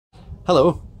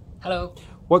Hello. Hello,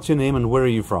 What's your name and where are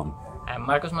you from? I'm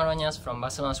Marcos Maroñas from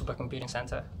Barcelona Supercomputing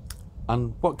Center.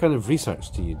 And what kind of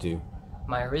research do you do?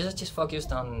 My research is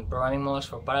focused on programming models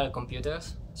for parallel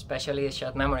computers, especially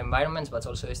shared memory environments, but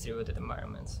also distributed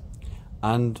environments.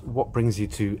 And what brings you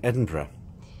to Edinburgh?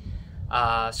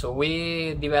 So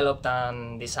we developed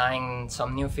and designed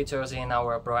some new features in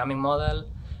our programming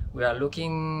model. We are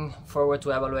looking forward to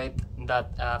evaluate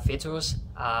that features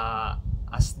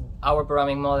as our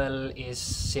programming model is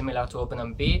similar to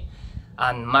OpenMP,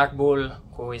 and Mark Bull,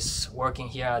 who is working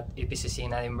here at EPCC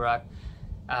in Edinburgh,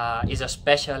 is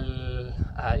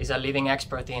a leading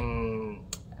expert in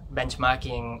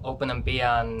benchmarking OpenMP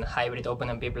and hybrid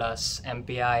OpenMP plus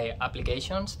MPI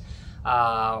applications.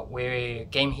 We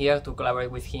came here to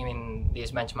collaborate with him in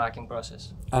this benchmarking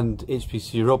process. And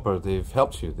HPC-EUROPA, they've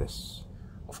helped you with this?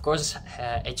 Of course,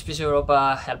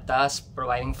 HPC-EUROPA helped us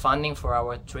providing funding for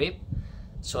our trip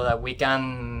so that we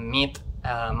can meet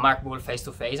Mark Bull face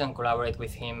to face and collaborate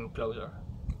with him closer.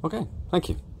 Okay, thank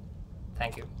you.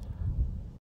 Thank you.